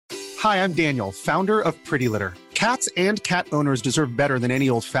Hi, I'm Daniel, founder of Pretty Litter. Cats and cat owners deserve better than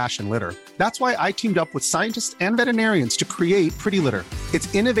any old-fashioned litter. That's why I teamed up with scientists and veterinarians to create Pretty Litter.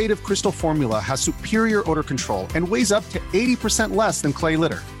 Its innovative crystal formula has superior odor control and weighs up to 80% less than clay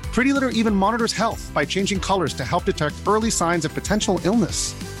litter. Pretty Litter even monitors health by changing colors to help detect early signs of potential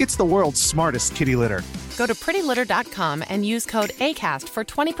illness. It's the world's smartest kitty litter. Go to prettylitter.com and use code ACAST for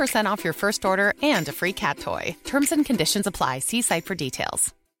 20% off your first order and a free cat toy. Terms and conditions apply. See site for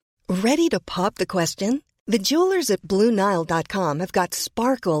details. Ready to pop the question? The jewelers at BlueNile.com have got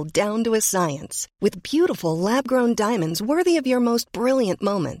sparkle down to a science with beautiful lab-grown diamonds worthy of your most brilliant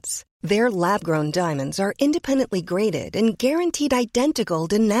moments. Their lab-grown diamonds are independently graded and guaranteed identical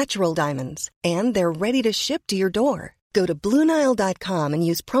to natural diamonds, and they're ready to ship to your door. Go to BlueNile.com and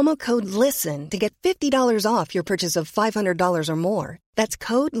use promo code LISTEN to get $50 off your purchase of $500 or more. That's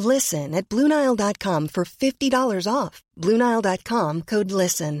code LISTEN at BlueNile.com for $50 off. BlueNile.com, code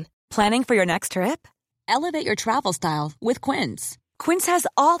LISTEN. Planning for your next trip? Elevate your travel style with Quince. Quince has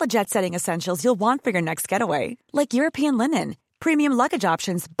all the jet-setting essentials you'll want for your next getaway, like European linen, premium luggage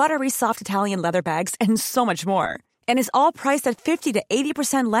options, buttery soft Italian leather bags, and so much more. And is all priced at 50 to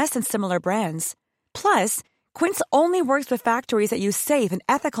 80% less than similar brands. Plus, Quince only works with factories that use safe and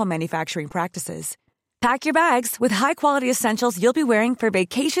ethical manufacturing practices. Pack your bags with high-quality essentials you'll be wearing for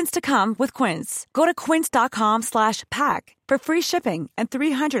vacations to come with Quince. Go to quince.com/pack for free shipping and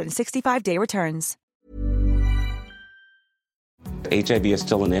 365-day returns. HIV is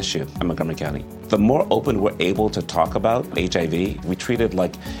still an issue in Montgomery County. The more open we're able to talk about HIV, we treat it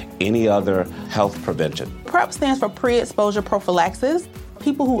like any other health prevention. PrEP stands for pre-exposure prophylaxis.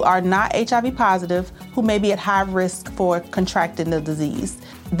 People who are not HIV positive, who may be at high risk for contracting the disease.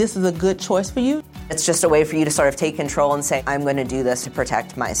 This is a good choice for you. It's just a way for you to sort of take control and say, I'm going to do this to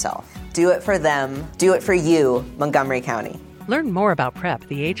protect myself. Do it for them. Do it for you, Montgomery County. Learn more about PrEP,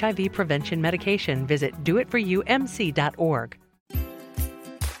 the HIV prevention medication. Visit doitforyoumc.org.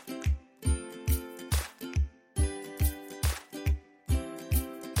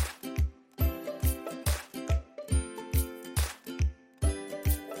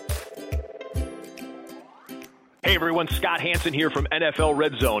 Hey everyone, Scott Hansen here from NFL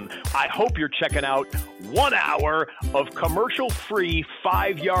Red Zone. I hope you're checking out 1 hour of commercial-free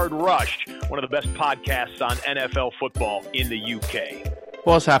 5-Yard Rush, one of the best podcasts on NFL football in the UK.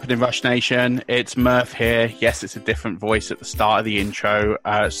 What's happening, Rush Nation? It's Murph here. Yes, it's a different voice at the start of the intro.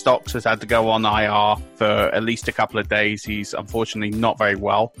 Stocks has had to go on IR for at least a couple of days. He's unfortunately not very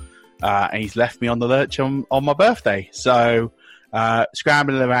well, and he's left me on the lurch on my birthday. So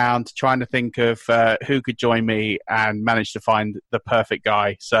scrambling around, trying to think of who could join me, and managed to find the perfect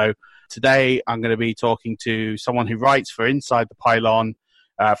guy. So today I'm going to be talking to someone who writes for Inside the Pylon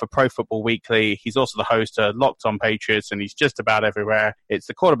for Pro Football Weekly. He's also the host of Locked On Patriots, and he's just about everywhere. It's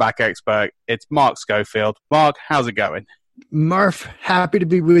the quarterback expert. It's Mark Schofield. Mark, how's it going? Murph, happy to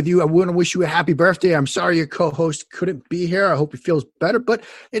be with you. I want to wish you a happy birthday. I'm sorry your co-host couldn't be here. I hope he feels better, but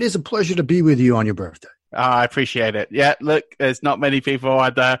it is a pleasure to be with you on your birthday. I appreciate it. Yeah, look, there's not many people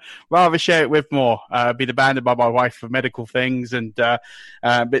I'd rather share it with more. Been abandoned by my wife for medical things and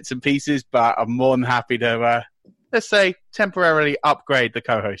bits and pieces, but I'm more than happy to, let's say, temporarily upgrade the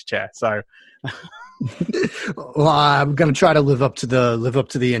co-host chair. So, well, I'm going to try to live up to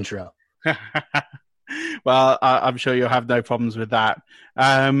the intro. Well, I'm sure you'll have no problems with that.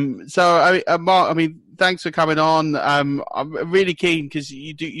 So, Mark, thanks for coming on. I'm really keen because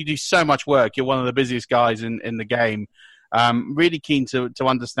you do so much work. You're one of the busiest guys in the game. Really keen to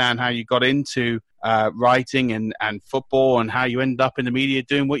understand how you got into writing and football, and how you end up in the media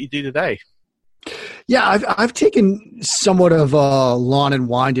doing what you do today. Yeah, I've taken somewhat of a lawn and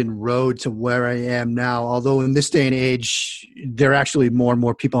winding road to where I am now, although in this day and age, there are actually more and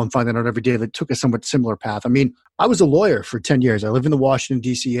more people I'm finding out every day that took a somewhat similar path. I mean, I was a lawyer for 10 years. I live in the Washington,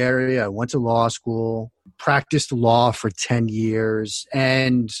 D.C. area. I went to law school, practiced law for 10 years,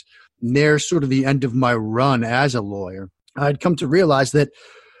 and near sort of the end of my run as a lawyer, I'd come to realize that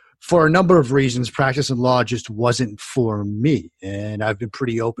for a number of reasons, practicing law just wasn't for me. And I've been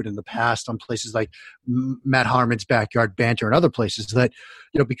pretty open in the past on places like Matt Harmon's Backyard Banter and other places that,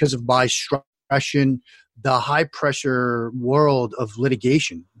 because of my profession, the high-pressure world of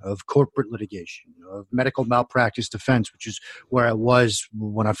litigation, of corporate litigation, of medical malpractice defense, which is where I was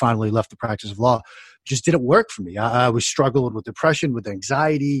when I finally left the practice of law, just didn't work for me. I was struggling with depression, with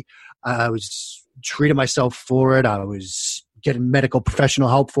anxiety. I was treating myself for it. I was getting medical professional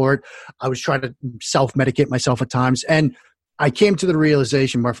help for it. I was trying to self-medicate myself at times. And I came to the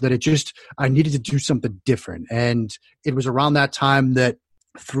realization, Mark, that I needed to do something different. And it was around that time that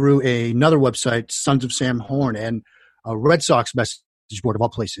through another website, Sons of Sam Horn, and a Red Sox message Board of all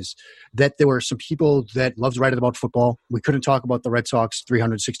places, that there were some people that loved writing about football. We couldn't talk about the Red Sox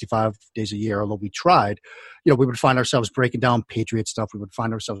 365 days a year, although we tried. We would find ourselves breaking down Patriot stuff. We would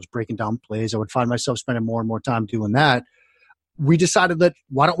find ourselves breaking down plays. I would find myself spending more and more time doing that. We decided that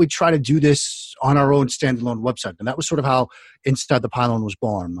why don't we try to do this on our own standalone website? And that was sort of how Inside the Pylon was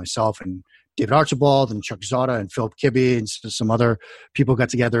born. Myself and David Archibald and Chuck Zada and Philip Kibbe and some other people got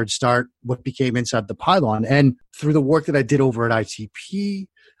together and start what became Inside the Pylon. And through the work that I did over at ITP,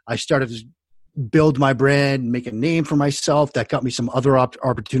 I started to build my brand, make a name for myself. That got me some other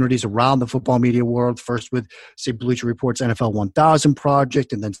opportunities around the football media world, first with, say, Bleacher Report's NFL 1000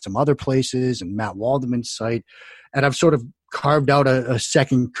 project, and then some other places, and Matt Waldman's site. And I've sort of carved out a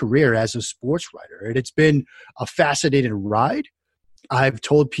second career as a sports writer. And it's been a fascinating ride. I've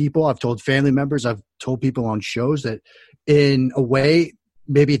told people, I've told family members, I've told people on shows that in a way,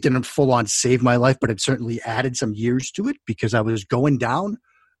 maybe it didn't full on save my life, but it certainly added some years to it because I was going down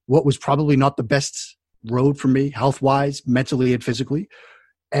what was probably not the best road for me, health-wise, mentally and physically.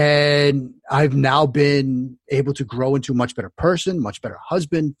 And I've now been able to grow into a much better person, much better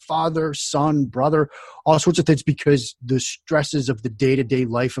husband, father, son, brother, all sorts of things because the stresses of the day-to-day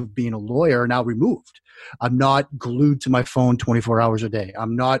life of being a lawyer are now removed. I'm not glued to my phone 24 hours a day.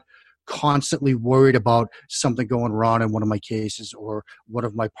 I'm not constantly worried about something going wrong in one of my cases or one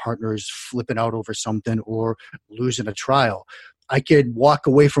of my partners flipping out over something or losing a trial. I could walk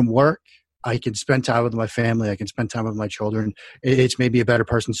away from work. I can spend time with my family. I can spend time with my children. It's made me a better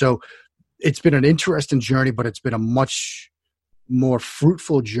person. So it's been an interesting journey, but it's been a much more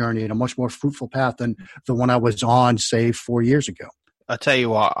fruitful journey and a much more fruitful path than the one I was on, say, 4 years ago. I tell you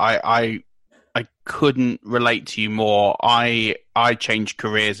what, I couldn't relate to you more. I changed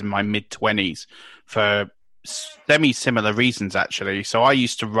careers in my mid-20s for semi-similar reasons, actually. So I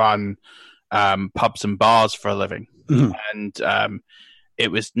used to run pubs and bars for a living. Mm-hmm. And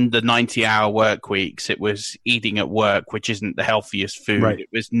it was the 90-hour work weeks. It was eating at work, which isn't the healthiest food. Right. It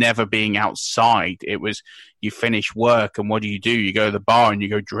was never being outside. It was you finish work, and what do? You go to the bar and you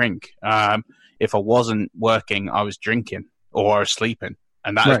go drink. If I wasn't working, I was drinking or I was sleeping.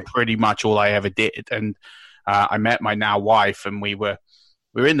 And that was pretty much all I ever did. And I met my now wife, and we were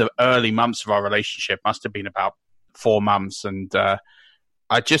in the early months of our relationship. Must have been about 4 months. And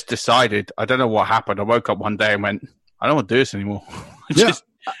I just decided, I don't know what happened. I woke up one day and went, I don't want to do this anymore.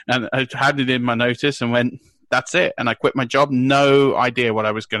 And I handed in my notice and went, that's it. And I quit my job. No idea what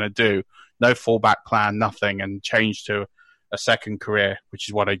I was going to do. No fallback plan, nothing. And changed to a second career, which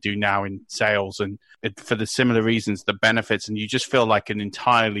is what I do now in sales. And for the similar reasons, the benefits, and you just feel like an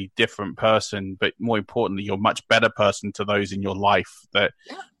entirely different person, but more importantly, you're a much better person to those in your life.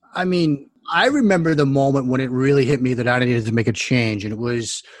 I mean, I remember the moment when it really hit me that I needed to make a change. And it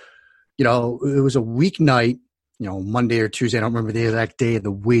was, it was a weeknight, Monday or Tuesday. I don't remember the exact day of the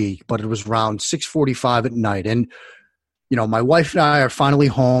week, but it was around 6:45 at night. And, my wife and I are finally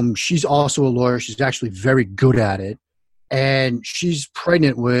home. She's also a lawyer. She's actually very good at it. And she's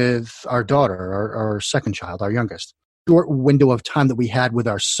pregnant with our daughter, our second child, our youngest. Short window of time that we had with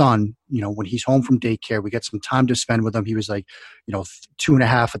our son, when he's home from daycare, we get some time to spend with him. He was like,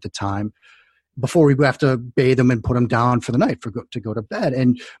 2.5 at the time, before we have to bathe him and put him down for the night to go to bed.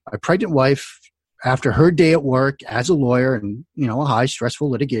 And my pregnant wife, after her day at work as a lawyer and, a high stressful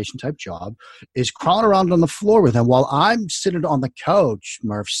litigation type job, is crawling around on the floor with him while I'm sitting on the couch,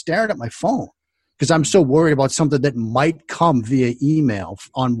 Murph, staring at my phone. Because I'm so worried about something that might come via email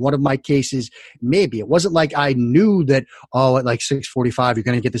on one of my cases. Maybe it wasn't like I knew that, at like 6:45, you're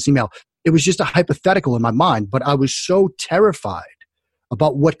going to get this email. It was just a hypothetical in my mind. But I was so terrified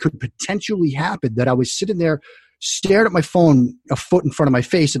about what could potentially happen that I was sitting there staring at my phone a foot in front of my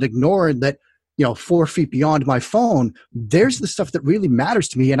face and ignoring that, 4 feet beyond my phone, there's the stuff that really matters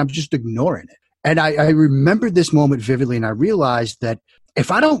to me, and I'm just ignoring it. And I remember this moment vividly, and I realized that if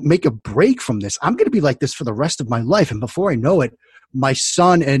I don't make a break from this, I'm going to be like this for the rest of my life. And before I know it, my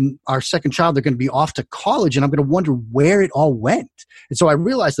son and our second child are going to be off to college, and I'm going to wonder where it all went. And so I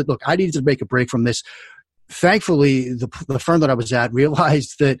realized that, look, I needed to make a break from this. Thankfully, the firm that I was at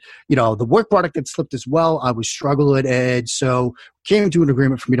realized that, the work product had slipped as well. I was struggling, and so came to an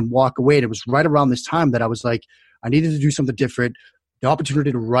agreement for me to walk away. And it was right around this time that I was like, I needed to do something different. The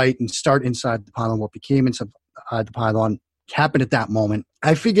opportunity to write and start Inside the Pylon, what became Inside the Pylon, happened at that moment.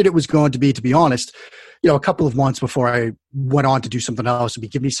 I figured it was going to be honest, a couple of months before I went on to do something else and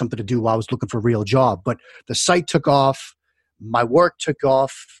give me something to do while I was looking for a real job. But the site took off, my work took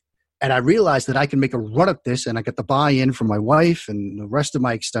off, and I realized that I can make a run at this, and I got the buy-in from my wife and the rest of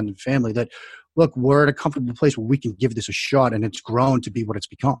my extended family that, look, we're at a comfortable place where we can give this a shot, and it's grown to be what it's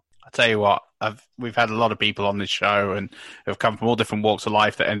become. I tell you what, we've had a lot of people on this show and have come from all different walks of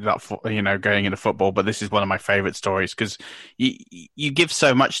life that ended up, going into football. But this is one of my favorite stories because you give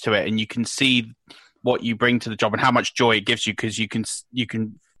so much to it, and you can see what you bring to the job and how much joy it gives you, because you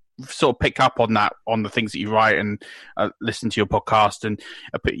can sort of pick up on that, on the things that you write, and listen to your podcast, and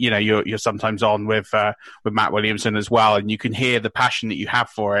you're sometimes on with Matt Williamson as well, and you can hear the passion that you have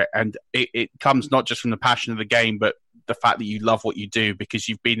for it, and it comes not just from the passion of the game, but the fact that you love what you do, because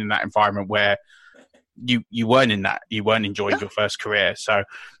you've been in that environment where you weren't enjoying your first career. So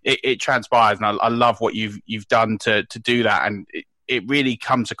it transpires, and I love what you've done to do that, and it really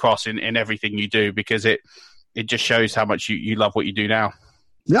comes across in everything you do, because it just shows how much you love what you do now.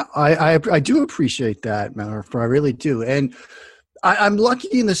 Yeah, I do appreciate that, Murph. I really do. And I'm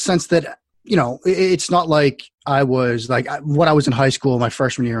lucky in the sense that, it's not like I was like, when I was in high school, my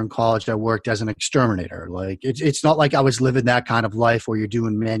freshman year in college, I worked as an exterminator. Like, it's not like I was living that kind of life where you're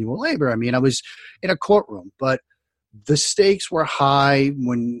doing manual labor. I mean, I was in a courtroom, but the stakes were high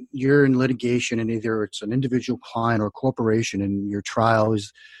when you're in litigation, and either it's an individual client or a corporation, and their trial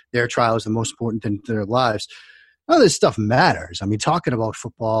is the most important thing to their lives. None of this stuff matters. I mean, talking about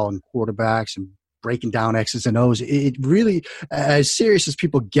football and quarterbacks and breaking down X's and O's, it really, as serious as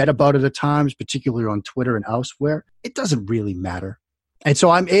people get about it at times, particularly on Twitter and elsewhere, it doesn't really matter. And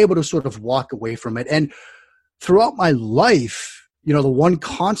so I'm able to sort of walk away from it. And throughout my life, the one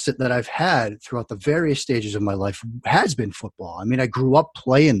constant that I've had throughout the various stages of my life has been football. I mean, I grew up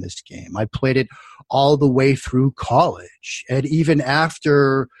playing this game. I played it all the way through college. And even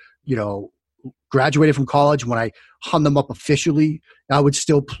after, graduated from college, when I hung them up officially, I would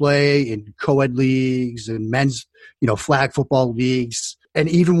still play in co-ed leagues and men's, flag football leagues. And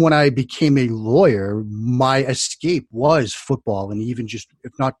even when I became a lawyer, my escape was football. And even just,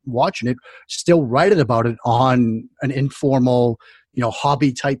 if not watching it, still writing about it on an informal,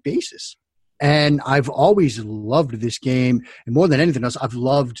 hobby type basis. And I've always loved this game. And more than anything else, I've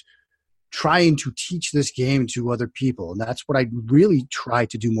loved trying to teach this game to other people. And that's what I really try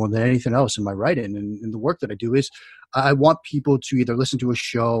to do more than anything else in my writing and the work that I do is I want people to either listen to a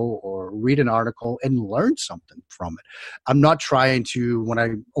show or read an article and learn something from it. I'm not trying to, when I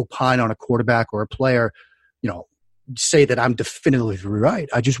opine on a quarterback or a player, say that I'm definitively right.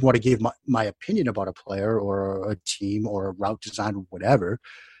 I just want to give my opinion about a player or a team or a route design or whatever,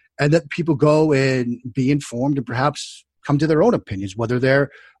 and that people go and be informed and perhaps come to their own opinions, whether they're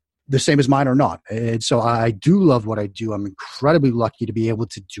the same as mine or not. And so I do love what I do. I'm incredibly lucky to be able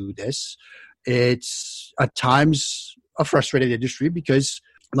to do this. It's at times a frustrated industry because,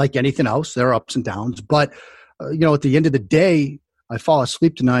 like anything else, there are ups and downs. But at the end of the day, I fall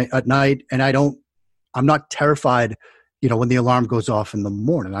asleep at night, and I'm not terrified, when the alarm goes off in the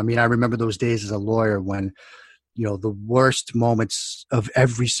morning. I mean, I remember those days as a lawyer when, the worst moments of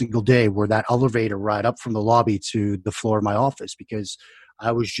every single day were that elevator ride up from the lobby to the floor of my office, because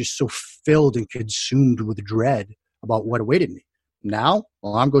I was just so filled and consumed with dread about what awaited me. Now,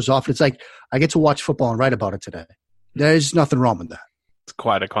 alarm goes off, and it's like I get to watch football and write about it today. There's nothing wrong with that. It's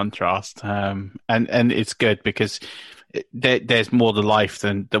quite a contrast, and it's good because there's more to life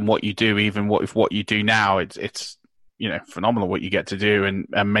than what you do. Even what you do now, it's phenomenal what you get to do, and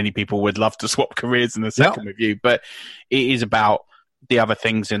many people would love to swap careers in a second with you. But it is about the other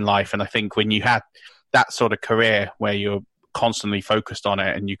things in life, and I think when you had that sort of career where you're constantly focused on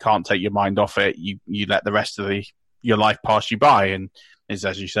it and you can't take your mind off it, you let the rest of your life pass you by, and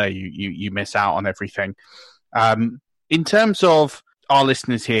as you say, you miss out on everything. In terms of our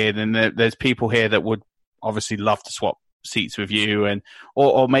listeners here, then there's people here that would obviously love to swap seats with you, and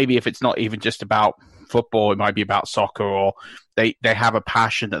or maybe if it's not even just about football, it might be about soccer, or they have a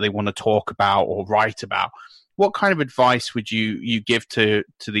passion that they want to talk about or write about. What kind of advice would you give to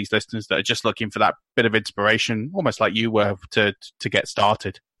these listeners that are just looking for that bit of inspiration, almost like you were, to get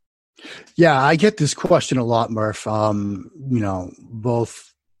started? Yeah, I get this question a lot, Murph.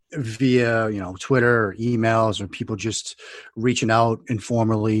 Both via Twitter or emails, or people just reaching out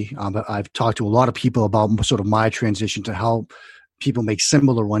informally. I've talked to a lot of people about sort of my transition to help people make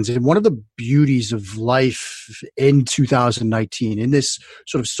similar ones. And one of the beauties of life in 2019, in this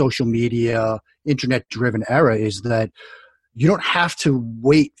sort of social media, internet-driven era, is that you don't have to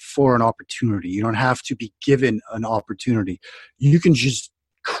wait for an opportunity. You don't have to be given an opportunity. You can just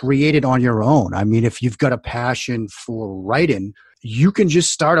create it on your own. I mean, if you've got a passion for writing, you can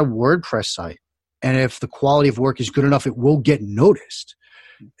just start a WordPress site. And if the quality of work is good enough, it will get noticed.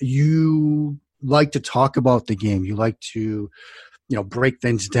 You like to talk about the game. You like to, break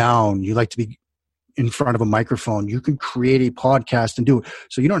things down. You like to be in front of a microphone. You can create a podcast and do it.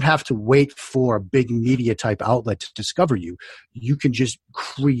 So you don't have to wait for a big media type outlet to discover you. You can just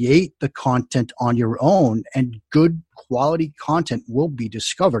create the content on your own, and good quality content will be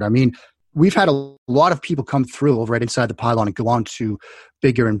discovered. I mean, we've had a lot of people come through over at Inside the Pylon and go on to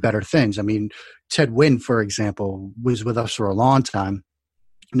bigger and better things. I mean, Ted Wynn, for example, was with us for a long time.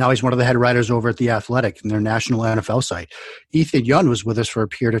 Now he's one of the head writers over at The Athletic and their national NFL site. Ethan Young was with us for a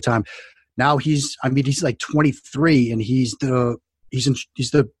period of time. Now he's like 23, and he's the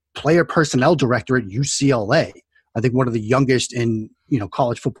player personnel director at UCLA. I think one of the youngest in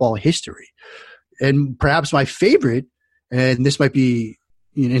college football history. And perhaps my favorite, and this might be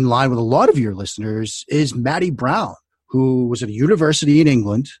in line with a lot of your listeners, is Matty Brown, who was at a university in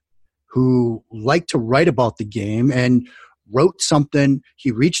England, who liked to write about the game and wrote something.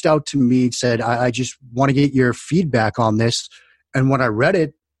 He reached out to me and said, I just want to get your feedback on this. And when I read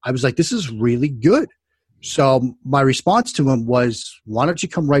it, I was like, this is really good. So my response to him was, why don't you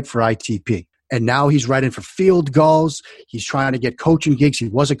come write for ITP? And now he's writing for Field Gulls. He's trying to get coaching gigs. He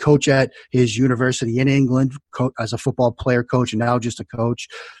was a coach at his university in England as a football player coach, and now just a coach.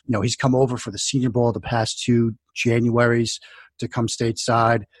 He's come over for the Senior Bowl the past 2 Januaries to come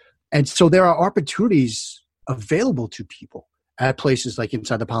stateside. And so there are opportunities available to people at places like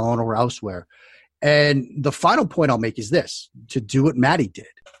Inside the Pylon or elsewhere. And the final point I'll make is this: to do what Matty did,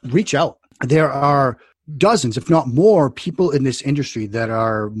 reach out. There are dozens, if not more, people in this industry that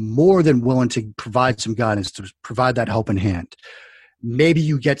are more than willing to provide some guidance, to provide that helping hand. Maybe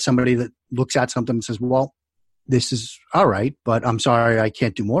you get somebody that looks at something and says, well, this is all right, but I'm sorry, I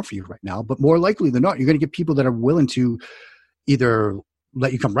can't do more for you right now. But more likely than not, you're going to get people that are willing to either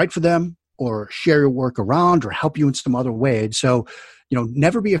let you come write for them or share your work around or help you in some other way. And so,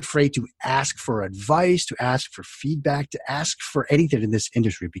 never be afraid to ask for advice, to ask for feedback, to ask for anything in this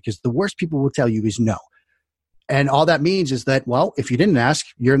industry, because the worst people will tell you is no. And all that means is that, well, if you didn't ask,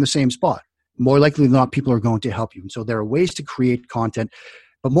 you're in the same spot. More likely than not, people are going to help you. And so there are ways to create content.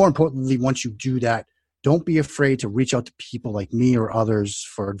 But more importantly, once you do that, don't be afraid to reach out to people like me or others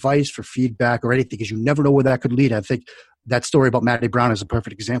for advice, for feedback, or anything, because you never know where that could lead. I think that story about Matty Brown is a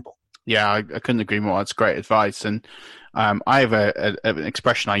perfect example. Yeah, I couldn't agree more. That's great advice. And I have an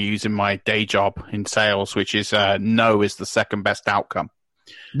expression I use in my day job in sales, which is no is the second best outcome.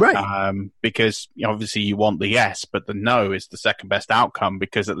 Right. Because obviously you want the yes, but the no is the second best outcome,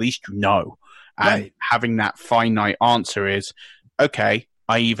 because at least you know. And right. Having that finite answer is, okay,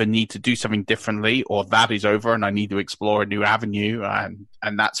 I either need to do something differently, or that is over and I need to explore a new avenue,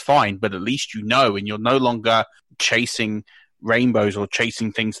 and that's fine. But at least you know, and you're no longer chasing rainbows or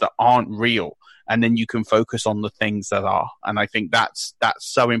chasing things that aren't real. And then you can focus on the things that are. And I think that's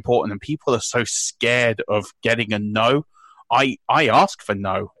so important. And people are so scared of getting a no. I ask for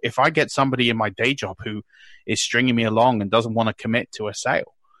no. If I get somebody in my day job who is stringing me along and doesn't want to commit to a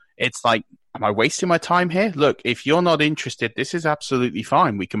sale, it's like, am I wasting my time here? Look, if you're not interested, this is absolutely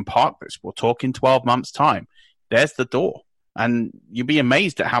fine. We can park this. We'll talk in 12 months' time. There's the door. And you'd be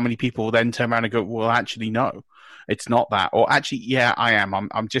amazed at how many people will then turn around and go, well, actually, no, it's not that. Or actually, yeah, I am.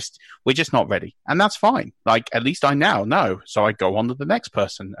 We're just not ready. And that's fine. Like, at least I now know. So I go on to the next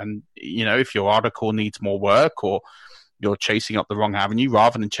person. And, if your article needs more work, or you're chasing up the wrong avenue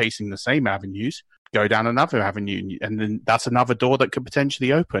rather than chasing the same avenues, go down another avenue. And then that's another door that could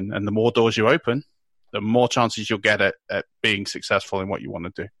potentially open. And the more doors you open, the more chances you'll get at being successful in what you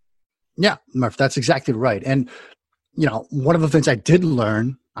want to do. Yeah, Murph, that's exactly right. And, one of the things I did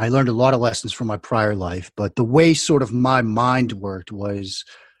learn, I learned a lot of lessons from my prior life, but the way sort of my mind worked was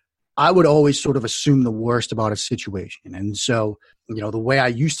I would always sort of assume the worst about a situation. And so, the way I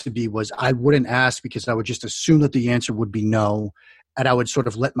used to be was I wouldn't ask, because I would just assume that the answer would be no. And I would sort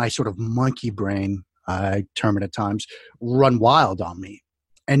of let my sort of monkey brain, I term it at times, run wild on me.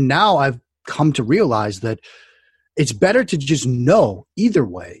 And now I've come to realize that it's better to just know either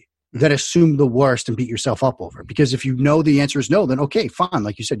way than assume the worst and beat yourself up over it. Because if you know the answer is no, then okay, fine.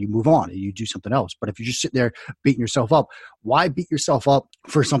 Like you said, you move on and you do something else. But if you just sit there beating yourself up, why beat yourself up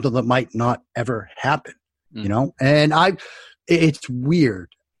for something that might not ever happen? And it's weird.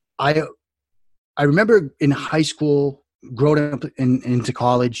 I remember in high school, growing up into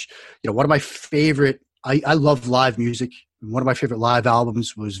college, one of my favorite, I love live music. One of my favorite live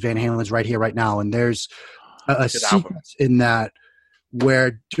albums was Van Halen's Right Here, Right Now. And there's a sequence in that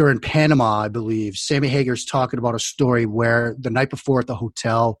where during Panama, I believe, Sammy Hagar's talking about a story where the night before at the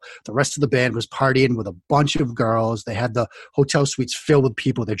hotel, the rest of the band was partying with a bunch of girls. They had the hotel suites filled with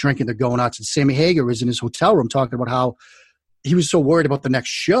people. They're drinking, they're going out. And Sammy Hagar was in his hotel room talking about how he was so worried about the next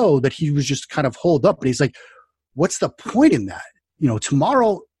show that he was just kind of holed up. But he's like, what's the point in that?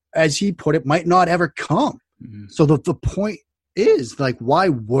 Tomorrow as he put it, might not ever come. Mm-hmm. So the point is, like, why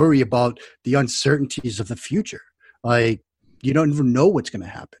worry about the uncertainties of the future? Like, you don't even know what's going to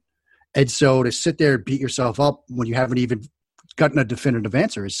happen. And so to sit there and beat yourself up when you haven't even gotten a definitive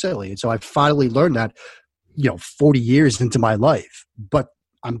answer is silly. And so I finally learned that, 40 years into my life, but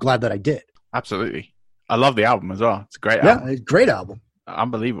I'm glad that I did. Absolutely. I love the album as well. It's a great album. Yeah, great album.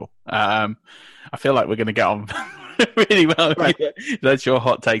 Unbelievable. I feel like we're going to get on really well. Right. That's your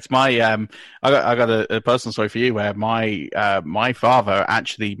hot takes. I got a personal story for you where my father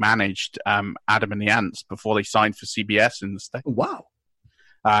actually managed Adam and the Ants before they signed for CBS in the States. Wow.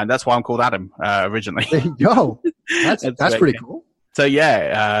 That's why I'm called Adam originally. There you go. That's pretty cool. So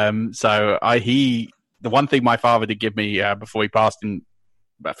yeah, the one thing my father did give me before he passed in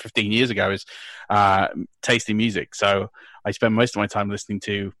about 15 years ago is tasting music. So I spend most of my time listening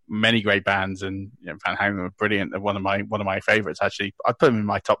to many great bands, and Van Halen were brilliant. One of my favorites, actually. I'd put them in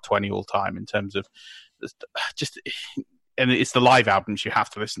my top 20 all time in terms of just, and it's the live albums you have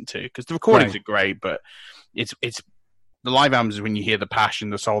to listen to because the recordings are great, but it's the live albums is when you hear the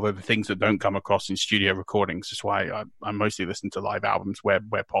passion, the soul, the things that don't come across in studio recordings. That's why I mostly listen to live albums where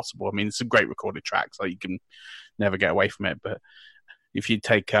possible. I mean, it's some great recorded tracks, like you can never get away from it. But if you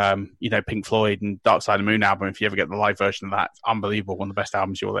take, Pink Floyd and Dark Side of the Moon album, if you ever get the live version of that, it's unbelievable. One of the best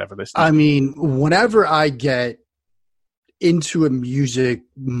albums you'll ever listen to. I mean, whenever I get into a music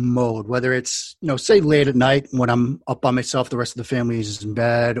mode, whether it's, say late at night when I'm up by myself, the rest of the family is in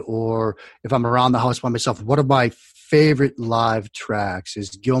bed, or if I'm around the house by myself, one of my favorite live tracks is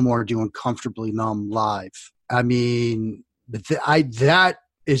Gilmour doing Comfortably Numb live. I mean, that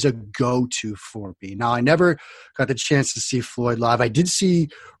is a go-to for me. Now, I never got the chance to see Floyd live. I did see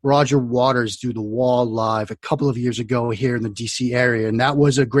Roger Waters do The Wall live a couple of years ago here in the DC area, and that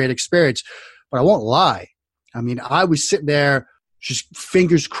was a great experience. But I won't lie. I mean, I was sitting there just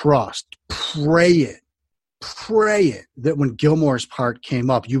fingers crossed, praying that when Gilmour's part came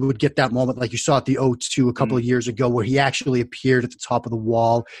up, you would get that moment like you saw at the O2 a couple of years ago where he actually appeared at the top of the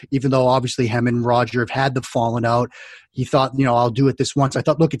wall, even though obviously him and Roger have had the falling out. He thought, I'll do it this once. I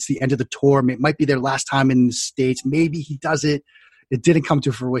thought, look, it's the end of the tour. It might be their last time in the States. Maybe he does it. It didn't come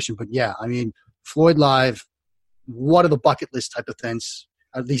to fruition. But yeah, I mean, Floyd live, one of the bucket list type of things.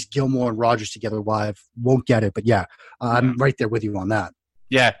 At least Gilmour and Rogers together live. Won't get it. But yeah, I'm right there with you on that.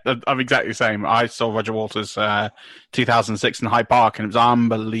 Yeah, I'm exactly the same. I saw Roger Waters 2006 in Hyde Park, and it was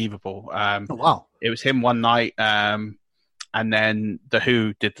unbelievable. Oh, wow. It was him one night, and then The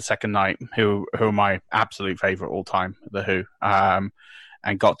Who did the second night, who are my absolute favourite all time, The Who, and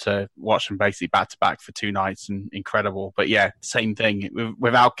got to watch them basically back-to-back for 2 nights, and incredible. But yeah, same thing.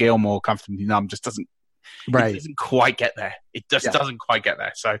 Without Gilmour, Comfortably Numb just doesn't, it doesn't quite get there. It just doesn't quite get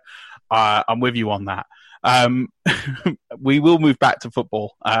there. So I'm with you on that. We will move back to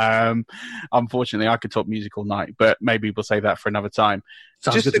football. Unfortunately, I could talk music all night, but maybe we'll save that for another time.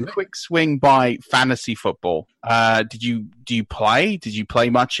 Just a quick swing by fantasy football. Do you play? Did you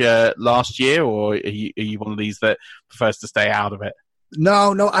play much last year, or are you one of these that prefers to stay out of it?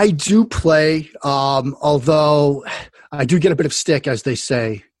 No, I do play. Although I do get a bit of stick, as they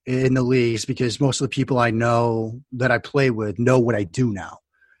say, in the leagues, because most of the people I know that I play with know what I do now.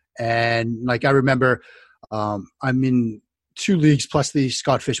 And like, I remember I'm in 2 leagues plus the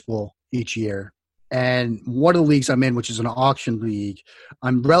Scott Fish Bowl each year. And one of the leagues I'm in, which is an auction league,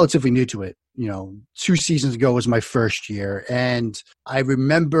 I'm relatively new to it. 2 seasons ago was my first year. And I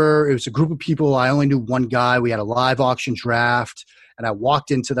remember it was a group of people. I only knew one guy. We had a live auction draft. And I walked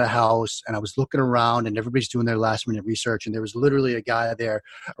into the house and I was looking around and everybody's doing their last minute research. And there was literally a guy there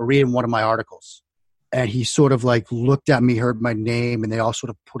reading one of my articles. And he sort of like looked at me, heard my name, and they all sort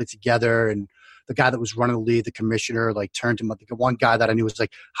of put it together. And the guy that was running the league, the commissioner, like turned to him. The one guy that I knew was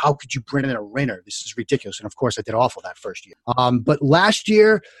like, how could you bring in a winner? This is ridiculous. And of course I did awful that first year. But last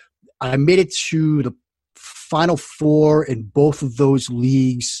year I made it to the Final Four in both of those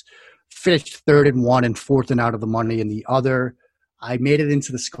leagues, finished 3rd in one and 4th and out of the money in the other. I made it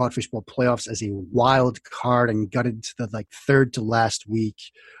into the Scott Fish Bowl playoffs as a wild card and got into the 3rd to last week.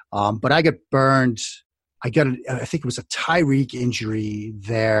 But I got burned. I think it was a Tyreek injury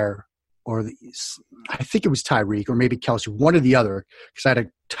there, or I think it was Tyreek or maybe Kelsey, one or the other, because I had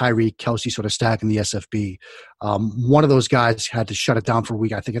a Tyreek Kelsey sort of stack in the SFB. One of those guys had to shut it down for a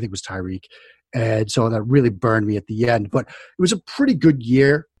week. I think it was Tyreek. And so that really burned me at the end. But it was a pretty good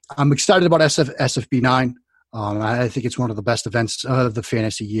year. I'm excited about SFB 9. I think it's one of the best events of the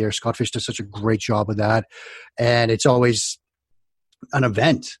fantasy year. Scott Fish does such a great job with that. And it's always an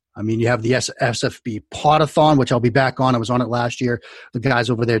event. I mean, you have the SFB Podathon, which I'll be back on. I was on it last year. The guys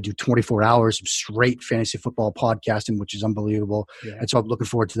over there do 24 hours of straight fantasy football podcasting, which is unbelievable. Yeah. And so I'm looking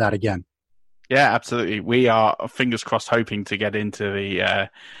forward to that again. Yeah, absolutely. We are, fingers crossed, hoping to get into the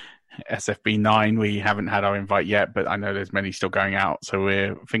SFB 9. We haven't had our invite yet, but I know there's many still going out. So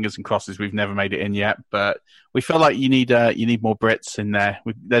we're fingers and crosses we've never made it in yet. But we feel like you need more Brits in there.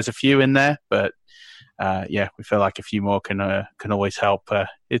 There's a few in there, but we feel like a few more can always help.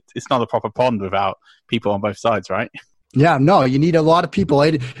 It's not a proper pond without people on both sides, right? Yeah, no, you need a lot of people.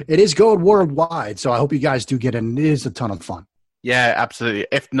 It is going worldwide, so I hope you guys do get in. It is a ton of fun. Yeah, absolutely.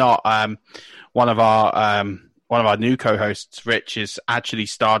 If not, one of our new co-hosts, Rich, is actually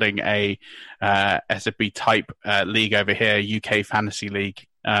starting a SFB type league over here, UK Fantasy League.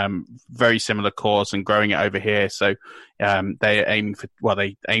 Very similar cause and growing it over here. So they aimed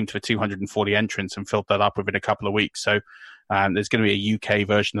for 240 entrants and filled that up within a couple of weeks. So there's going to be a UK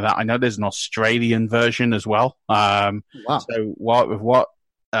version of that. I know there's an Australian version as well. Wow. So what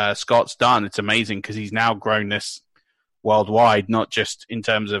Scott's done, it's amazing because he's now grown this worldwide, not just in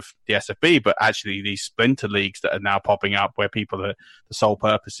terms of the SFB, but actually these splinter leagues that are now popping up where the sole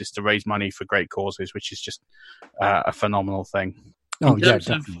purpose is to raise money for great causes, which is just a phenomenal thing. Oh, yeah,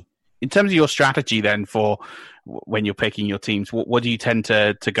 definitely. In terms of your strategy then for when you're picking your teams, what do you tend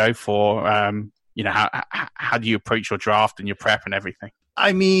to go for? How do you approach your draft and your prep and everything?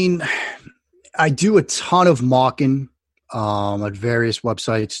 I mean, I do a ton of mocking at various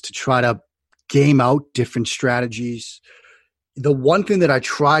websites to try to game out different strategies. The one thing that I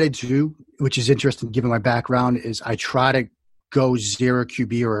try to do, which is interesting given my background, is I try to go zero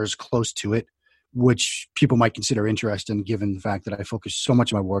QB or as close to it, which people might consider interesting given the fact that I focus so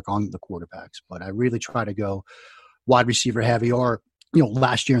much of my work on the quarterbacks. But I really try to go wide receiver heavy, or,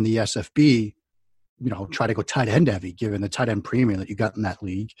 last year in the SFB, try to go tight end heavy given the tight end premium that you got in that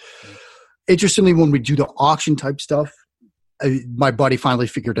league. Interestingly, when we do the auction type stuff, my buddy finally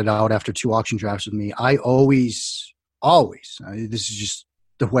figured it out after 2 auction drafts with me. I always, this is just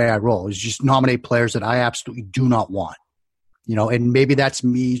the way I roll, is just nominate players that I absolutely do not want. And maybe that's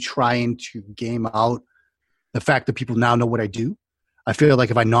me trying to game out the fact that people now know what I do. I feel like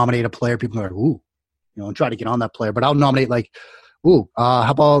if I nominate a player, people are like, ooh, and try to get on that player. But I'll nominate how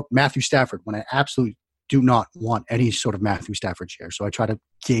about Matthew Stafford when I absolutely do not want any sort of Matthew Stafford share. So I try to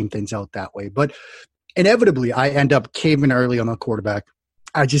game things out that way. But inevitably, I end up caving early on a quarterback.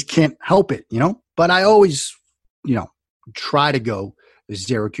 I just can't help it, But I always, try to go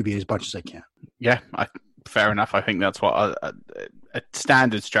zero QB as much as I can. Yeah, fair enough. I think that's what a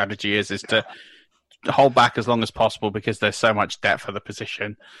standard strategy is to hold back as long as possible because there's so much depth for the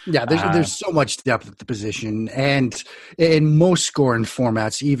position. Yeah, there's so much depth at the position. And in most scoring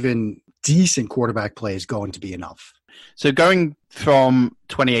formats, even decent quarterback play is going to be enough. So going from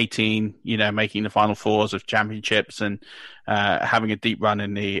 2018, making the Final Fours of championships and having a deep run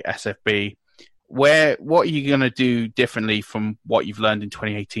in the SFB, what are you going to do differently from what you've learned in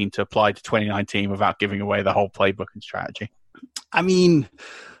 2018 to apply to 2019 without giving away the whole playbook and strategy? I mean,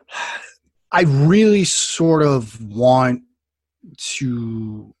 I really sort of want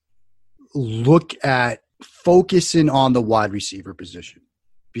to look at focusing on the wide receiver position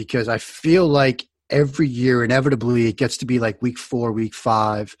because I feel like every year, inevitably, it gets to be like week 4, week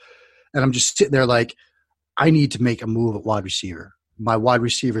 5, and I'm just sitting there like, I need to make a move at wide receiver. My wide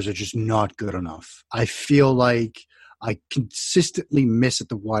receivers are just not good enough. I feel like I consistently miss at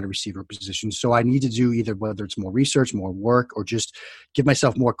the wide receiver position. So I need to do either whether it's more research, more work, or just give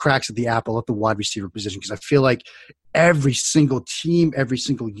myself more cracks at the apple at the wide receiver position. Because I feel like every single team, every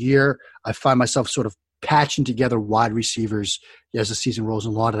single year, I find myself sort of patching together wide receivers as the season rolls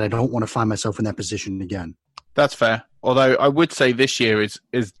along, and I don't want to find myself in that position again. That's fair. Although I would say this year is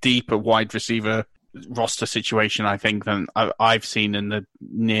deep a wide receiver roster situation, I think, than I've seen in the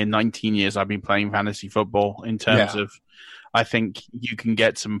near 19 years I've been playing fantasy football in terms of, I think you can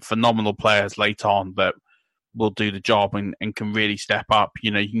get some phenomenal players late on that will do the job and can really step up.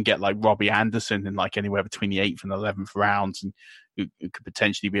 You can get like Robbie Anderson in like anywhere between the 8th and 11th rounds and who could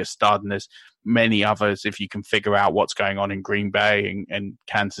potentially be a stud. And there's many others if you can figure out what's going on in Green Bay and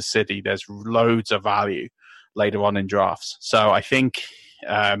Kansas City. There's loads of value later on in drafts. So I think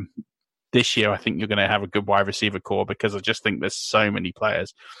this year, I think you're going to have a good wide receiver core because I just think there's so many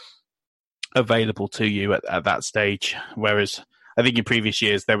players available to you at that stage. Whereas I think in previous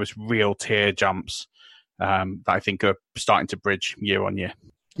years, there was real tier jumps that I think are starting to bridge year on year.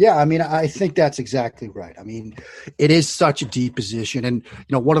 Yeah, I mean, I think that's exactly right. I mean, it is such a deep position. And,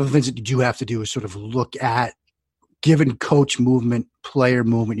 one of the things that you do have to do is sort of look at, given coach movement, player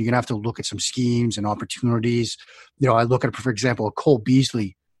movement, you're going to have to look at some schemes and opportunities. I look at, for example, Cole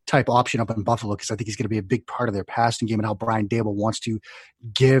Beasley type option up in Buffalo because I think he's going to be a big part of their passing game and how Brian Daboll wants to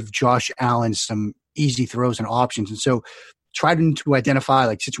give Josh Allen some easy throws and options. And so trying to identify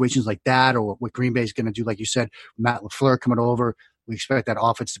like situations like that or what Green Bay is going to do, like you said, Matt LaFleur coming over. We expect that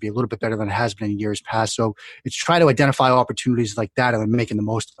offense to be a little bit better than it has been in years past. So it's trying to identify opportunities like that and then making the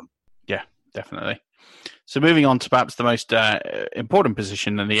most of them. Yeah, definitely. So moving on to perhaps the most important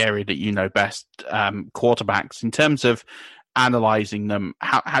position in the area that you know best, quarterbacks. In terms of analyzing them,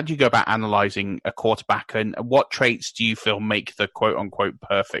 how do you go about analyzing a quarterback, and what traits do you feel make the quote-unquote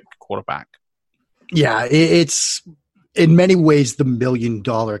perfect quarterback? Yeah, it's in many ways the $1 million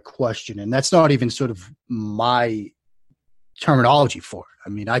question, and that's not even sort of my terminology for it. I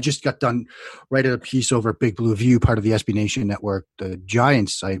mean, I just got done writing a piece over at Big Blue View, part of the SB Nation Network, the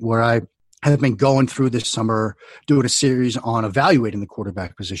Giants site, where I have been going through this summer doing a series on evaluating the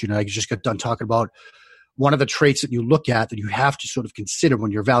quarterback position. And I just got done talking about one of the traits that you look at that you have to sort of consider when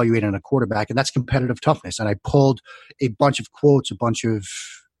you're evaluating a quarterback, and that's competitive toughness. And I pulled a bunch of quotes, a bunch of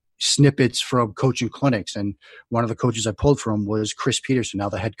snippets from coaching clinics. And one of the coaches I pulled from was Chris Peterson, now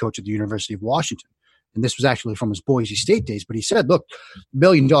the head coach at the University of Washington. And this was actually from his Boise State days. But he said, look, $1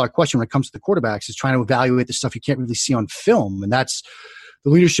 million question when it comes to the quarterbacks is trying to evaluate the stuff you can't really see on film. And that's the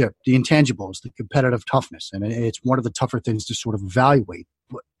leadership, the intangibles, the competitive toughness. And it's one of the tougher things to sort of evaluate.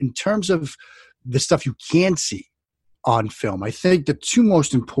 But in terms of the stuff you can see on film, I think the two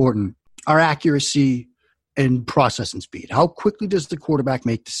most important are accuracy and processing speed. How quickly does the quarterback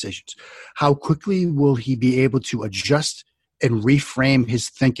make decisions? How quickly will he be able to adjust and reframe his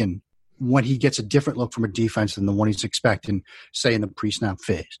thinking when he gets a different look from a defense than the one he's expecting, say, in the pre-snap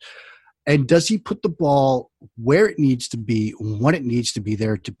phase? And does he put the ball where it needs to be, when it needs to be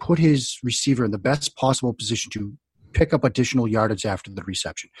there to put his receiver in the best possible position to pick up additional yardage after the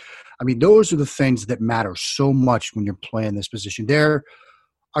reception? I mean, those are the things that matter so much when you're playing this position. There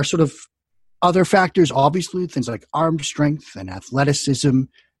are sort of other factors, obviously, things like arm strength and athleticism.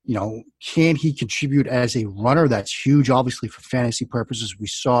 You know, can he contribute as a runner? That's huge, obviously, for fantasy purposes. We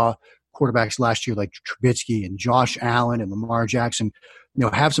saw quarterbacks last year like Trubisky and Josh Allen and Lamar Jackson, you know,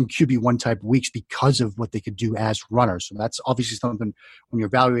 have some QB1 type weeks because of what they could do as runners. So that's obviously something when you're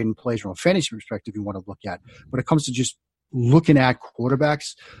evaluating plays from a fantasy perspective you want to look at. When it comes to just looking at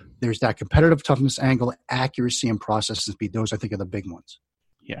quarterbacks, there's that competitive toughness angle, accuracy, and processing speed. Those, I think, are the big ones.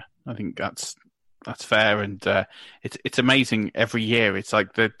 Yeah, I think that's fair, and it's amazing every year. It's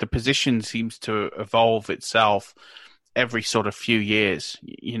like the position seems to evolve itself every sort of few years.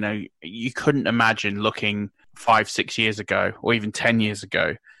 You know, you couldn't imagine looking 5-6 years ago or even 10 years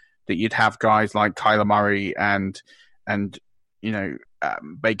ago that you'd have guys like Kyler Murray and you know,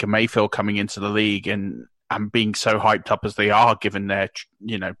 Baker Mayfield coming into the league and being so hyped up as they are, given their,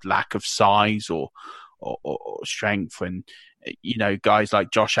 you know, lack of size or strength. And, you know, guys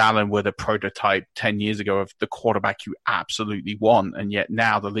like Josh Allen were the prototype 10 years ago of the quarterback you absolutely want. And yet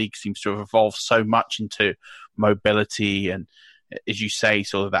now the league seems to have evolved so much into mobility and, as you say,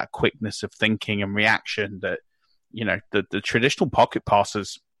 sort of that quickness of thinking and reaction that, you know, the traditional pocket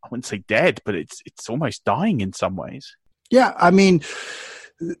passers, I wouldn't say dead, but it's almost dying in some ways. Yeah, I mean,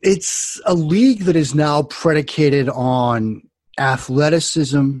 it's a league that is now predicated on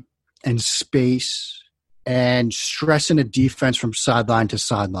athleticism and space and stressing a defense from sideline to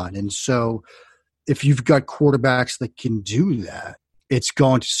sideline. And so if you've got quarterbacks that can do that, it's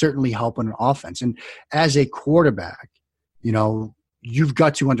going to certainly help an offense. And as a quarterback, you know, you've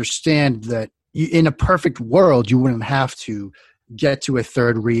got to understand that in a perfect world, you wouldn't have to get to a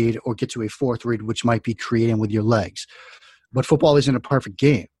third read or get to a fourth read, which might be creating with your legs. But football isn't a perfect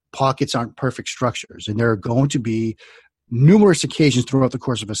game. Pockets aren't perfect structures. And there are going to be numerous occasions throughout the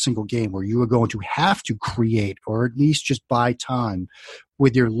course of a single game where you are going to have to create or at least just buy time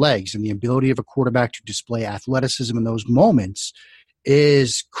with your legs. And the ability of a quarterback to display athleticism in those moments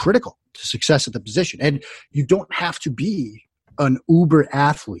is critical to success at the position. And you don't have to be an uber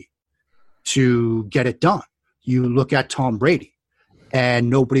athlete to get it done. You look at Tom Brady, and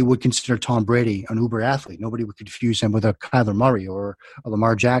nobody would consider Tom Brady an uber athlete. Nobody would confuse him with a Kyler Murray or a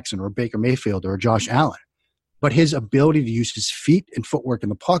Lamar Jackson or a Baker Mayfield or a Josh Allen. But his ability to use his feet and footwork in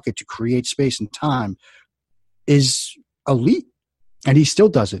the pocket to create space and time is elite. And he still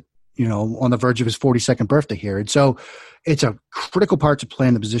does it, you know, on the verge of his 42nd birthday here. And so it's a critical part to play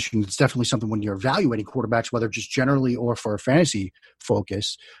in the position. It's definitely something when you're evaluating quarterbacks, whether just generally or for a fantasy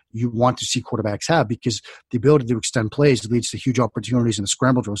focus, you want to see quarterbacks have, because the ability to extend plays leads to huge opportunities in the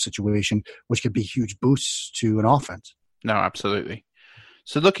scramble drill situation, which could be huge boosts to an offense. No, absolutely.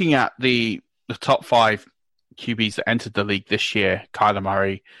 So looking at the top 5 QBs that entered the league this year, Kyler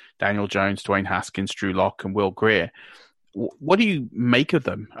Murray, Daniel Jones, Dwayne Haskins, Drew Lock, and Will Grier, What do you make of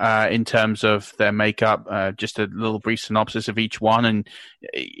them in terms of their makeup? Just a little brief synopsis of each one, and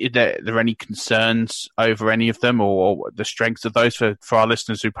are there any concerns over any of them, or the strengths of those for our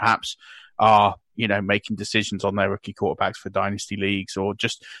listeners who perhaps are making decisions on their rookie quarterbacks for dynasty leagues, or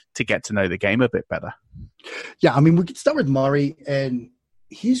just to get to know the game a bit better? Yeah, I mean, we could start with Murray, and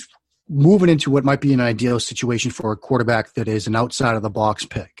he's moving into what might be an ideal situation for a quarterback that is an outside of the box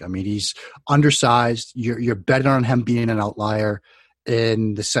pick. I mean, he's undersized. You're betting on him being an outlier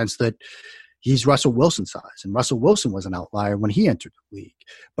in the sense that he's Russell Wilson size, and Russell Wilson was an outlier when he entered the league.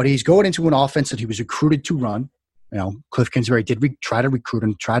 But he's going into an offense that he was recruited to run. Cliff Kingsbury did try to recruit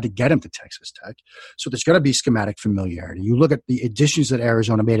him, tried to get him to Texas Tech. So there's going to be schematic familiarity. You look at the additions that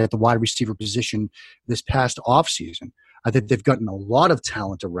Arizona made at the wide receiver position this past offseason. I think they've gotten a lot of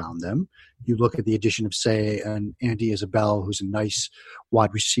talent around them. You look at the addition of, say, an Andy Isabella, who's a nice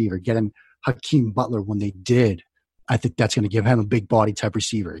wide receiver, getting Hakeem Butler when they did. I think that's going to give him a big body type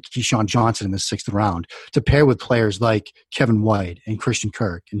receiver. Keyshawn Johnson in the 6th round to pair with players like Kevin White and Christian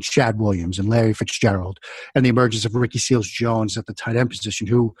Kirk and Chad Williams and Larry Fitzgerald, and the emergence of Ricky Seals-Jones at the tight end position,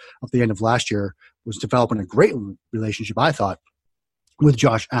 who at the end of last year was developing a great relationship, I thought, with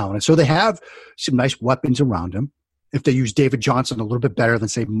Josh Allen. And so they have some nice weapons around him. If they use David Johnson a little bit better than,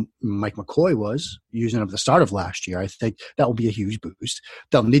 say, Mike McCoy was using him at the start of last year, I think that will be a huge boost.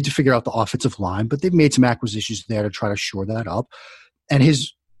 They'll need to figure out the offensive line, but they've made some acquisitions there to try to shore that up. And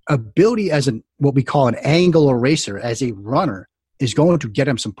his ability as what we call an angle eraser, as a runner, is going to get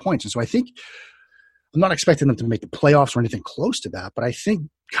him some points. And so I think I'm not expecting them to make the playoffs or anything close to that, but I think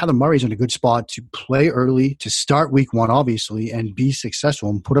Kyler Murray's in a good spot to play early, to start week 1, obviously, and be successful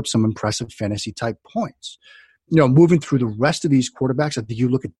and put up some impressive fantasy-type points. Moving through the rest of these quarterbacks, I think you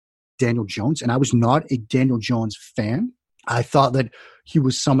look at Daniel Jones, and I was not a Daniel Jones fan. I thought that he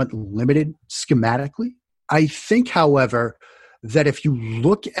was somewhat limited schematically. I think, however, that if you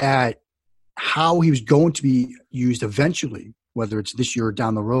look at how he was going to be used eventually, whether it's this year or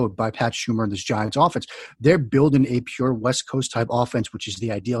down the road by Pat Schumer and this Giants offense, they're building a pure West Coast type offense, which is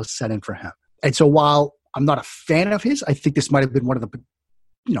the ideal setting for him. And so while I'm not a fan of his, I think this might have been one of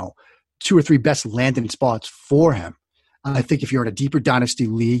the, 2 or 3 best landing spots for him. I think if you're in a deeper dynasty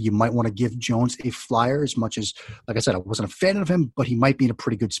league, you might want to give Jones a flyer, as much as, like I said, I wasn't a fan of him, but he might be in a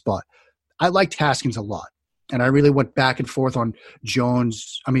pretty good spot. I liked Haskins a lot, and I really went back and forth on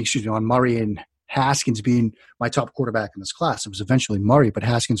on Murray and Haskins being my top quarterback in this class. It was eventually Murray, but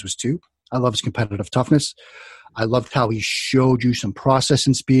Haskins was too. I love his competitive toughness. I loved how he showed you some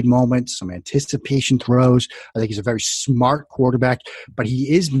processing speed moments, some anticipation throws. I think he's a very smart quarterback, but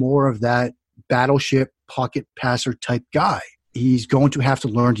he is more of that battleship pocket passer type guy. He's going to have to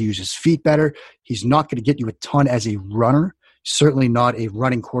learn to use his feet better. He's not going to get you a ton as a runner, certainly not a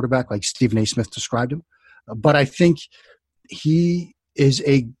running quarterback like Stephen A. Smith described him. But I think he is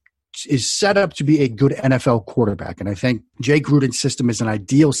set up to be a good NFL quarterback. And I think Jay Gruden's system is an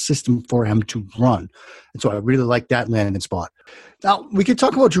ideal system for him to run. And so I really like that landing spot. Now, we could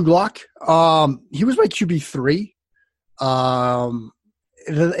talk about Drew Lock. He was my QB3.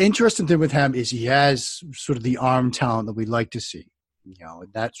 The interesting thing with him is he has sort of the arm talent that we'd like to see.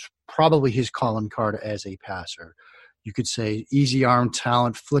 That's probably his calling card as a passer. You could say easy arm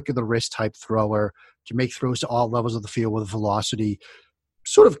talent, flick of the wrist type thrower, can make throws to all levels of the field with velocity.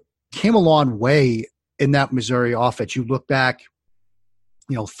 Sort of came a long way in that Missouri offense. You look back,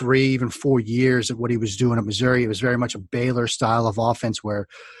 3, even 4 years at what he was doing at Missouri. It was very much a Baylor style of offense where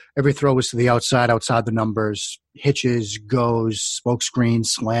every throw was to the outside the numbers, hitches, goes, smoke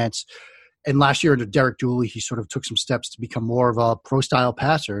screens, slants. And last year under Derek Dooley, he sort of took some steps to become more of a pro-style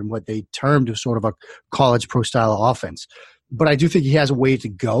passer in what they termed as sort of a college pro-style offense. But I do think he has a way to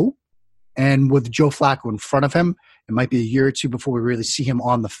go. And with Joe Flacco in front of him, it might be a year or two before we really see him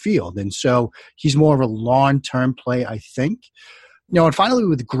on the field. And so he's more of a long-term play, I think. And finally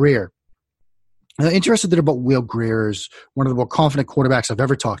with Grier. The interesting thing about Will Grier is one of the more confident quarterbacks I've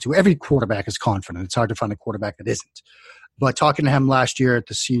ever talked to. Every quarterback is confident. It's hard to find a quarterback that isn't. But talking to him last year at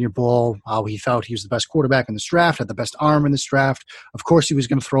the Senior Bowl, how he felt he was the best quarterback in this draft, had the best arm in this draft. Of course, he was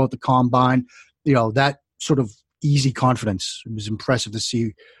going to throw at the combine. That sort of easy confidence. It was impressive to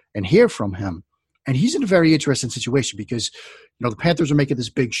see and hear from him. And he's in a very interesting situation because, the Panthers are making this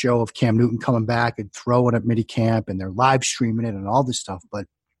big show of Cam Newton coming back and throwing at minicamp, and they're live streaming it and all this stuff. But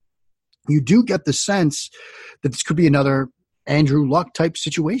you do get the sense that this could be another Andrew Luck type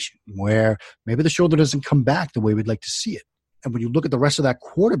situation where maybe the shoulder doesn't come back the way we'd like to see it. And when you look at the rest of that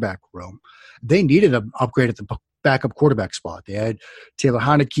quarterback room, they needed an upgrade at the backup quarterback spot. They had Taylor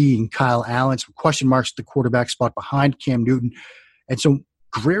Heineke and Kyle Allen, some question marks at the quarterback spot behind Cam Newton. And so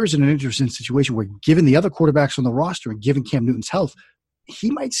Grier is in an interesting situation where, given the other quarterbacks on the roster and given Cam Newton's health,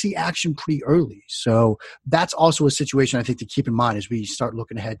 he might see action pretty early. So that's also a situation I think to keep in mind as we start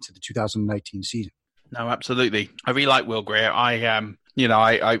looking ahead to the 2019 season. No, absolutely. I really like Will Grier.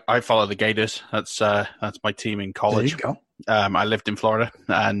 I follow the Gators. That's my team in college. There you go. I lived in Florida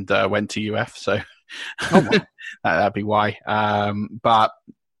and went to UF, so wow. that'd be why. But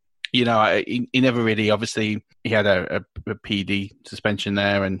he never really, obviously, he had a PD suspension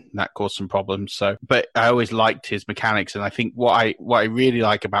there, and that caused some problems. So, but I always liked his mechanics, and I think what I really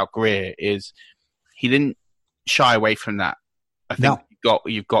like about Grier is he didn't shy away from that. I think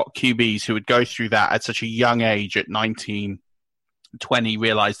you've got QBs who would go through that at such a young age, at 19, 20,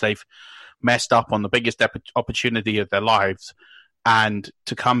 realize they've messed up on the biggest opportunity of their lives, and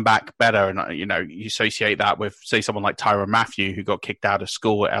to come back better. And you associate that with, say, someone like Tyrann Mathieu, who got kicked out of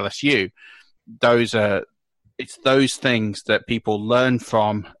school at LSU. It's those things that people learn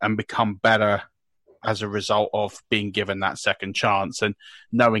from and become better as a result of being given that second chance, and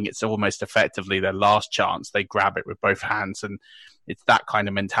knowing it's almost effectively their last chance. They grab it with both hands, and it's that kind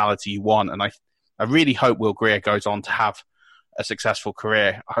of mentality you want. And I really hope Will Grier goes on to have a successful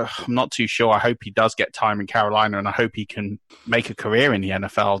career. I'm not too sure. I hope he does get time in Carolina, and I hope he can make a career in the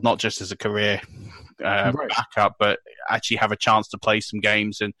NFL, not just as a career backup, but actually have a chance to play some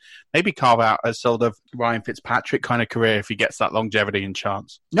games and maybe carve out a sort of Ryan Fitzpatrick kind of career if he gets that longevity and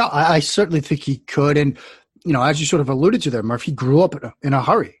chance. No, I certainly think he could. And, as you sort of alluded to there, Murph, he grew up in a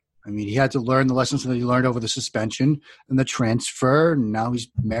hurry. I mean, he had to learn the lessons that he learned over the suspension and the transfer. And now he's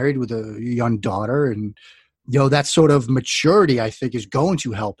married with a young daughter, and that sort of maturity, I think, is going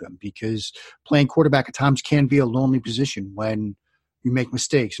to help him, because playing quarterback at times can be a lonely position when you make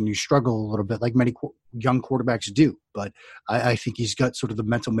mistakes and you struggle a little bit, like many young quarterbacks do. But I think he's got sort of the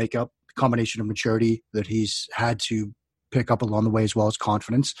mental makeup, combination of maturity that he's had to pick up along the way, as well as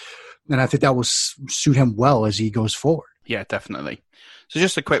confidence. And I think that will suit him well as he goes forward. Yeah, definitely. So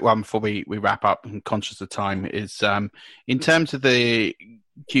just a quick one before we wrap up, and conscious of time, is in terms of the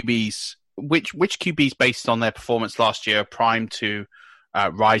QBs, which QBs, based on their performance last year, are primed to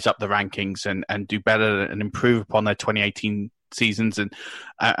rise up the rankings and do better and improve upon their 2018 seasons, and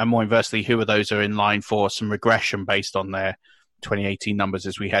more inversely, who are those who are in line for some regression based on their 2018 numbers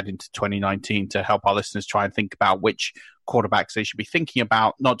as we head into 2019, to help our listeners try and think about which quarterbacks they should be thinking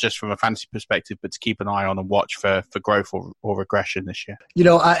about, not just from a fantasy perspective, but to keep an eye on and watch for growth or regression this year?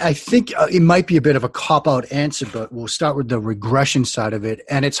 I think it might be a bit of a cop-out answer, but we'll start with the regression side of it.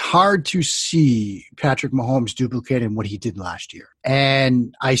 And it's hard to see Patrick Mahomes duplicating what he did last year.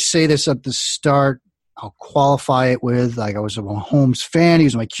 And I say this at the start, I'll qualify it with, I was a Mahomes fan. He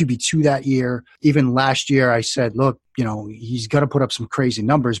was my QB2 that year. Even last year, I said, look, he's got to put up some crazy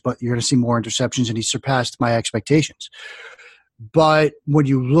numbers, but you're going to see more interceptions, and he surpassed my expectations. But when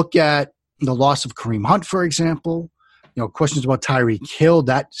you look at the loss of Kareem Hunt, for example, questions about Tyreek Hill,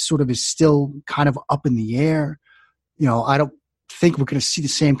 that sort of is still kind of up in the air. I don't think we're going to see the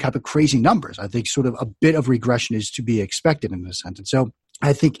same type of crazy numbers. I think sort of a bit of regression is to be expected in this sense. And so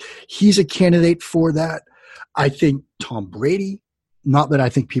I think he's a candidate for that. I think Tom Brady, not that I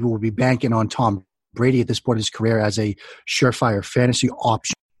think people would be banking on Tom Brady at this point in his career as a surefire fantasy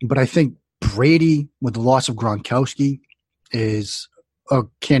option, but I think Brady, with the loss of Gronkowski, is a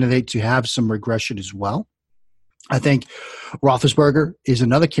candidate to have some regression as well. I think Roethlisberger is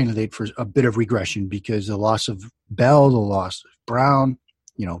another candidate for a bit of regression, because the loss of Bell, the loss of Brown,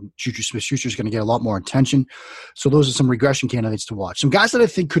 Juju Smith-Schuster is going to get a lot more attention. So those are some regression candidates to watch. Some guys that I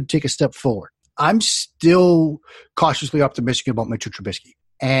think could take a step forward. I'm still cautiously optimistic about Mitchell Trubisky.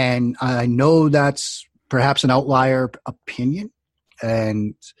 And I know that's perhaps an outlier opinion.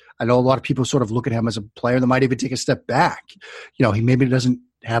 And I know a lot of people sort of look at him as a player that might even take a step back. He maybe doesn't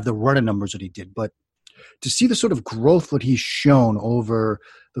have the running numbers that he did, but to see the sort of growth that he's shown over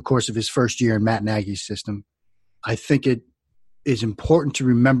the course of his first year in Matt Nagy's system, I think it is important to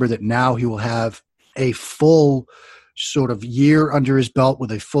remember that now he will have a full sort of year under his belt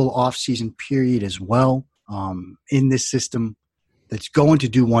with a full off-season period as well in this system that's going to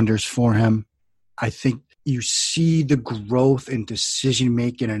do wonders for him. I think you see the growth in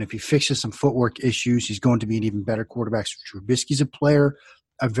decision-making, and if he fixes some footwork issues, he's going to be an even better quarterback. So Trubisky's a player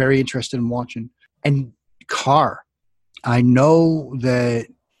I'm very interested in watching. And Carr, I know that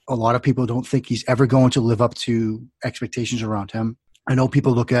a lot of people don't think he's ever going to live up to expectations around him. I know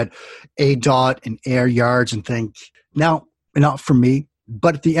people look at ADOT and air yards and think, now, not for me,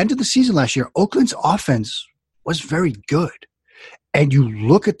 but at the end of the season last year, Oakland's offense was very good. And you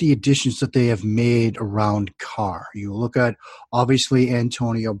look at the additions that they have made around Carr. You look at, obviously,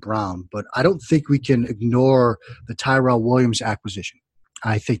 Antonio Brown, but I don't think we can ignore the Tyrell Williams acquisition.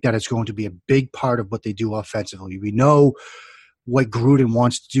 I think that it's going to be a big part of what they do offensively. We know what Gruden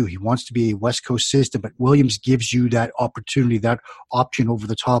wants to do. He wants to be a West Coast system, but Williams gives you that opportunity, that option over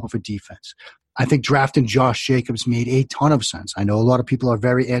the top of a defense. I think drafting Josh Jacobs made a ton of sense. I know a lot of people are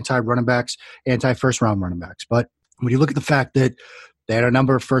very anti-running backs, anti-first-round running backs, but when you look at the fact that they had a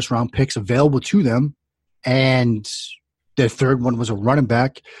number of first-round picks available to them, and their third one was a running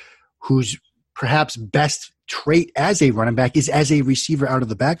back whose perhaps best trait as a running back is as a receiver out of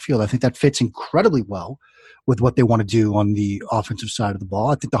the backfield. I think that fits incredibly well with what they want to do on the offensive side of the ball.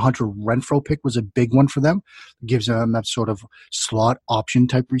 I think the Hunter Renfrow pick was a big one for them. It gives them that sort of slot option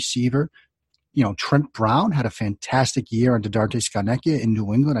type receiver. You know, Trent Brown had a fantastic year under Dante Scarnecchia in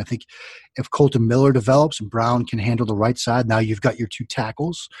New England. I think if Colton Miller develops and Brown can handle the right side, now you've got your two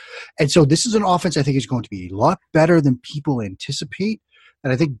tackles. And so this is an offense I think is going to be a lot better than people anticipate.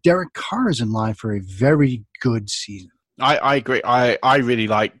 And I think Derek Carr is in line for a very good season. I agree. I really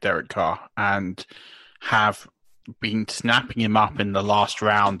like Derek Carr and have been snapping him up in the last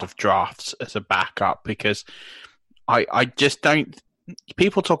round of drafts as a backup because I just don't.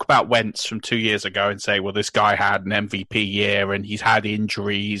 People talk about Wentz from 2 years ago and say, well, this guy had an MVP year and he's had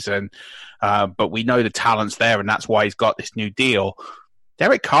injuries, and but we know the talent's there and that's why he's got this new deal.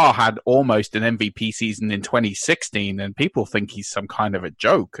 Derek Carr had almost an MVP season in 2016 and people think he's some kind of a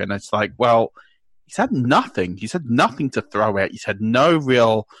joke. And it's like, well, he's had nothing. He's had nothing to throw at. He's had no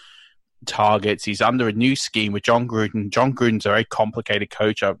real targets. He's under a new scheme with John Gruden. John Gruden's a very complicated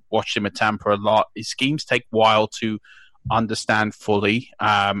coach. I've watched him at Tampa a lot. His schemes take a while to understand fully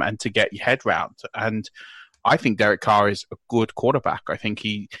and to get your head round. And I think Derek Carr is a good quarterback. I think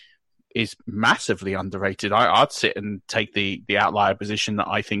he is massively underrated. I'd sit and take the outlier position that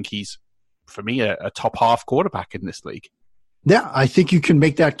I think he's, for me, a top half quarterback in this league. Yeah, I think you can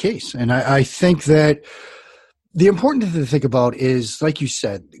make that case. And I think that the important thing to think about is, like you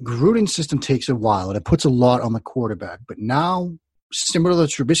said, Gruden's system takes a while and it puts a lot on the quarterback. But now, similar to the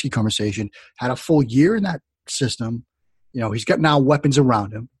Trubisky conversation, had a full year in that system. You know, he's got now weapons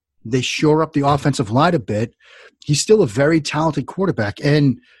around him. They shore up the offensive line a bit. He's still a very talented quarterback.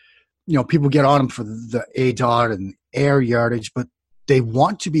 And, you know, people get on him for the ADOT and air yardage, but they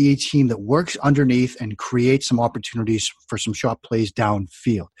want to be a team that works underneath and creates some opportunities for some shot plays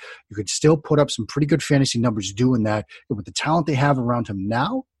downfield. You could still put up some pretty good fantasy numbers doing that. And with the talent they have around him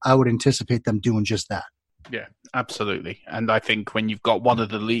now, I would anticipate them doing just that. Yeah, absolutely. And I think when you've got one of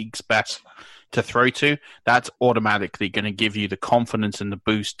the league's best to throw to, that's automatically going to give you the confidence and the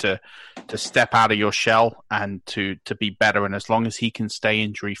boost to step out of your shell and to be better. And as long as he can stay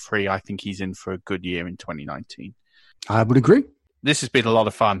injury-free, I think he's in for a good year in 2019. I would agree. This has been a lot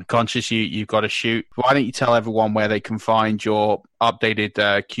of fun. Conscious you've got to shoot. Why don't you tell everyone where they can find your updated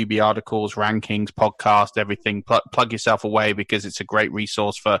QB articles, rankings, podcast, everything. Plug yourself away because it's a great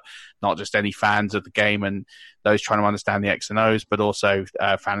resource for not just any fans of the game and those trying to understand the X and O's, but also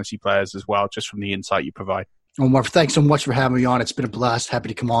fantasy players as well, just from the insight you provide. Omar, thanks so much for having me on. It's been a blast. Happy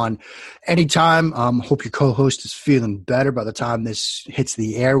to come on anytime. Hope your co-host is feeling better by the time this hits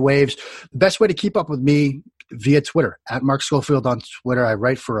the airwaves. The best way to keep up with me, via Twitter, at Mark Schofield on Twitter. I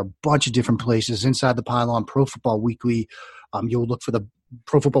write for a bunch of different places. Inside the Pylon, Pro Football Weekly. You'll look for the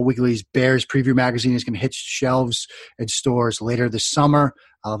Pro Football Weekly's Bears Preview Magazine is going to hit shelves and stores later this summer.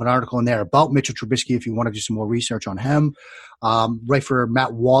 I'll have an article in there about Mitchell Trubisky if you want to do some more research on him. Write for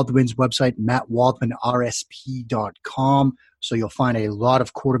Matt Waldman's website, mattwaldmanrsp.com. So you'll find a lot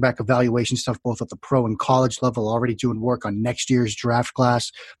of quarterback evaluation stuff, both at the pro and college level, already doing work on next year's draft class.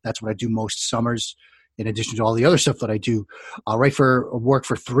 That's what I do most summers, in addition to all the other stuff that I do. I write for work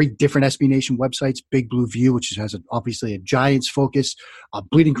for 3 different SB Nation websites, Big Blue View, which has obviously a Giants focus,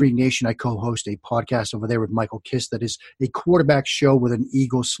 Bleeding Green Nation. I co-host a podcast over there with Michael Kiss that is a quarterback show with an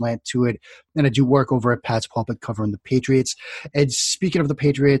Eagles slant to it. And I do work over at Pat's Pulpit covering the Patriots. And speaking of the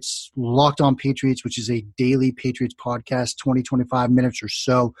Patriots, Locked On Patriots, which is a daily Patriots podcast, 20-25 minutes or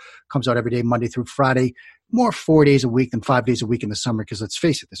so, comes out every day, Monday through Friday. More 4 days a week than 5 days a week in the summer because, let's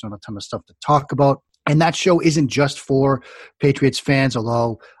face it, there's not a ton of stuff to talk about. And that show isn't just for Patriots fans,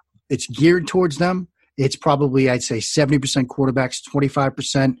 although it's geared towards them. It's probably, I'd say, 70% quarterbacks,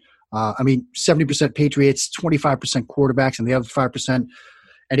 25%. 70% Patriots, 25% quarterbacks, and the other 5%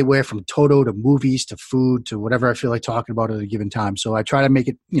 anywhere from Toto to movies to food to whatever I feel like talking about at a given time. So I try to make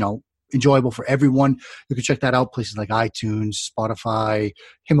it, enjoyable for everyone. You can check that out places like iTunes, Spotify,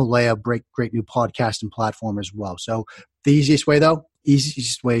 Himalaya, great new podcasting platform as well. So the easiest way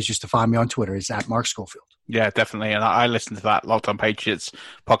is just to find me on Twitter. It's at Mark Schofield. Yeah, definitely. And I listen to that Locked On Patriots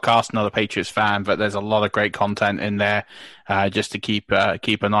podcast. Not a Patriots fan, but there's a lot of great content in there just to keep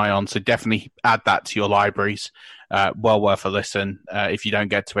an eye on. So definitely add that to your libraries. well worth a listen. If you don't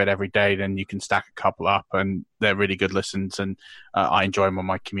get to it every day, then you can stack a couple up, and they're really good listens, and I enjoy them on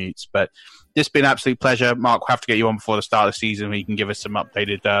my commutes. But this has been an absolute pleasure. Mark, we'll have to get you on before the start of the season where you can give us some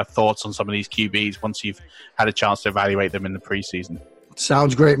updated thoughts on some of these QBs once you've had a chance to evaluate them in the preseason.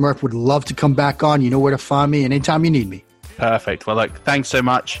 Sounds great, Murph. Would love to come back on. You know where to find me anytime you need me. Perfect. Well, look, thanks so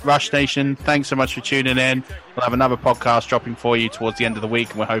much. Rush Nation, thanks so much for tuning in. We'll have another podcast dropping for you towards the end of the week,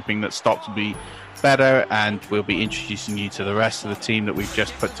 and we're hoping that stocks will be better, and we'll be introducing you to the rest of the team that we've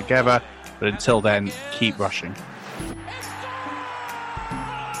just put together. But until then, keep rushing.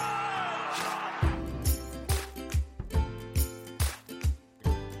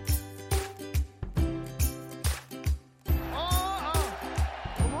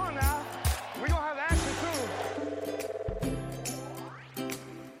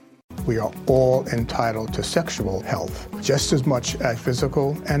 We are all entitled to sexual health, just as much as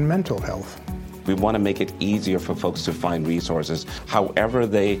physical and mental health. We want to make it easier for folks to find resources. However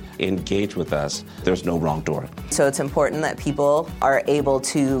they engage with us, there's no wrong door. So it's important that people are able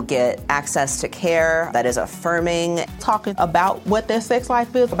to get access to care that is affirming. Talking about what their sex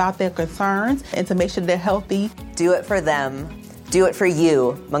life is, about their concerns, and to make sure they're healthy. Do it for them. Do it for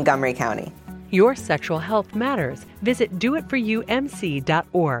you, Montgomery County. Your sexual health matters. Visit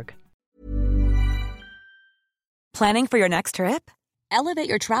doitforyoumc.org. Planning for your next trip? Elevate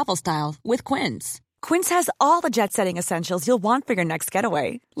your travel style with Quince. Quince has all the jet-setting essentials you'll want for your next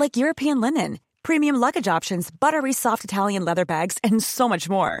getaway, like European linen, premium luggage options, buttery soft Italian leather bags, and so much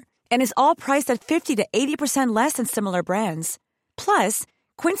more. And is all priced at 50 to 80% less than similar brands. Plus,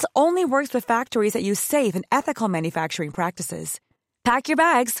 Quince only works with factories that use safe and ethical manufacturing practices. Pack your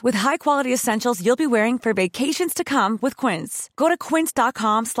bags with high-quality essentials you'll be wearing for vacations to come with Quince. Go to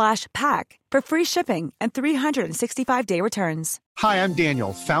quince.com/pack for free shipping and 365-day returns. Hi, I'm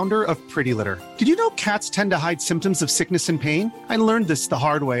Daniel, founder of Pretty Litter. Did you know cats tend to hide symptoms of sickness and pain? I learned this the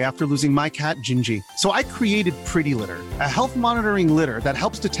hard way after losing my cat, Gingy. So I created Pretty Litter, a health monitoring litter that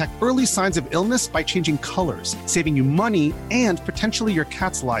helps detect early signs of illness by changing colors, saving you money and potentially your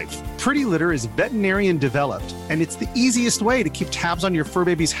cat's life. Pretty Litter is veterinarian developed, and it's the easiest way to keep tabs on your fur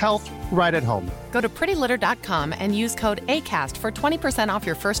baby's health right at home. Go to prettylitter.com and use code ACAST for 20% off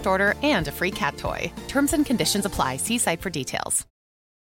your first order and a free cat toy. Terms and conditions apply. See site for details.